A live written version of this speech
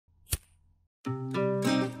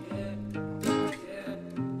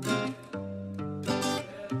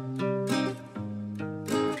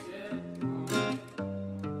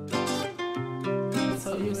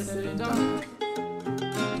and done.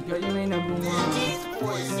 Girl, you ain't number one.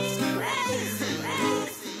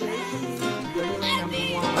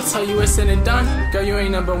 I tell you it's said and done, girl, you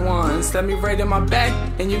ain't number one. Stab me right in my back,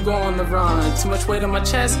 and you go on the run. Too much weight on my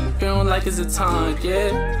chest, feeling like it's a ton.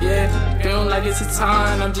 Yeah, feeling like it's a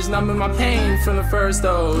ton. I'm just numbing my pain from the first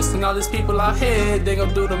dose. And all these people out here, they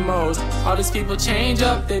gon' do the most. All these people change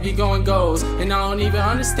up, they be going ghost. And I don't even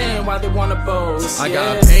understand why they wanna boast. I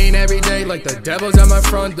got pain every day like the devil's at my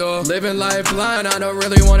front door. Living life blind, I don't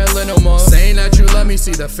really wanna live no more. Saying that you love me,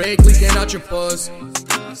 see the fake leaking out your pores.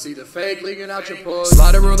 See the fake leaking out your pores.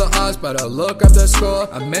 Slaughter rule the odds, better look up the score.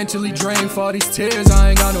 I'm mentally drained for all these tears,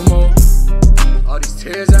 I ain't got no more. All these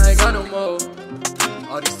tears, I ain't got no more.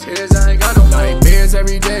 All these tears, I ain't got no more. Nightmares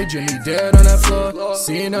every day, Jimmy dead on the floor.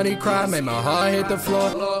 Seeing honey cry, made my heart hit the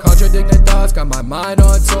floor. Contradicting thoughts, got my mind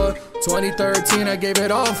on tour. 2013, I gave it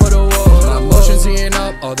all for the war. My emotions heating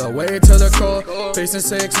up all the way to the core. Facing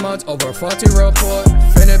 6 months over 40 report.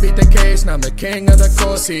 Finna beat the case, now I'm the king of the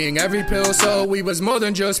court. Seeing every pill, so we was more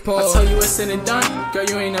than just poor. I tell you it's said and done, girl,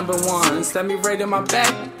 you ain't number one. Stab me right in my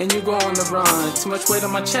back, and you go on the run. Too much weight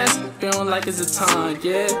on my chest, feeling like it's a ton.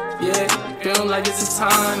 Yeah, feeling like it's a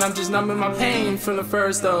ton. I'm just numbing my pain from the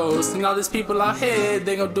first dose. And all these people out here,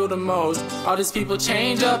 they gon' do the most. All these people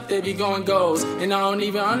change up, they be going ghost. And I don't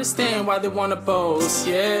even understand why they wanna boast,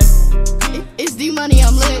 yeah. It's D-Money,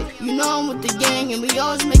 I'm lit. You know I'm with the gang, and we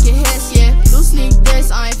always make it hits, yeah. You sneak this,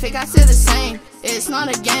 I ain't fake, I say the same. It's not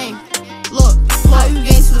a game. Look, how you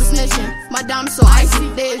gain to the snitching. My diamonds so icy,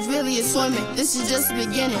 they is really a swimming. This is just the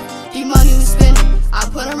beginning. D-Money we spinning. I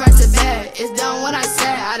put him right to bed. It's done what I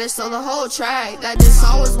said. I just stole the whole track. That this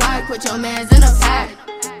song was whack. Put your mans in a pack.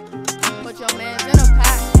 Put your mans in a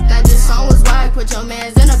pack. That this song was whack. Put your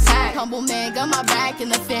mans in a pack. HumbleMan got my back, and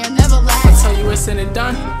the fam never laugh. I tell you it's said and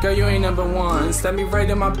done, girl, you ain't number one. Stab me right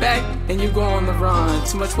in my back, and you go on the run.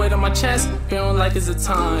 Too much weight on my chest, feeling like it's a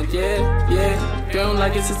ton. Yeah, feeling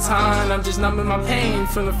like it's a ton. I'm just numbing my pain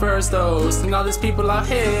from the first dose. And all these people out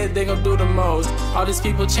here, they gon' do the most. All these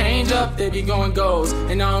people change up, they be going ghost.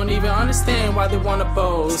 And I don't even understand why they wanna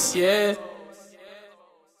boast, yeah.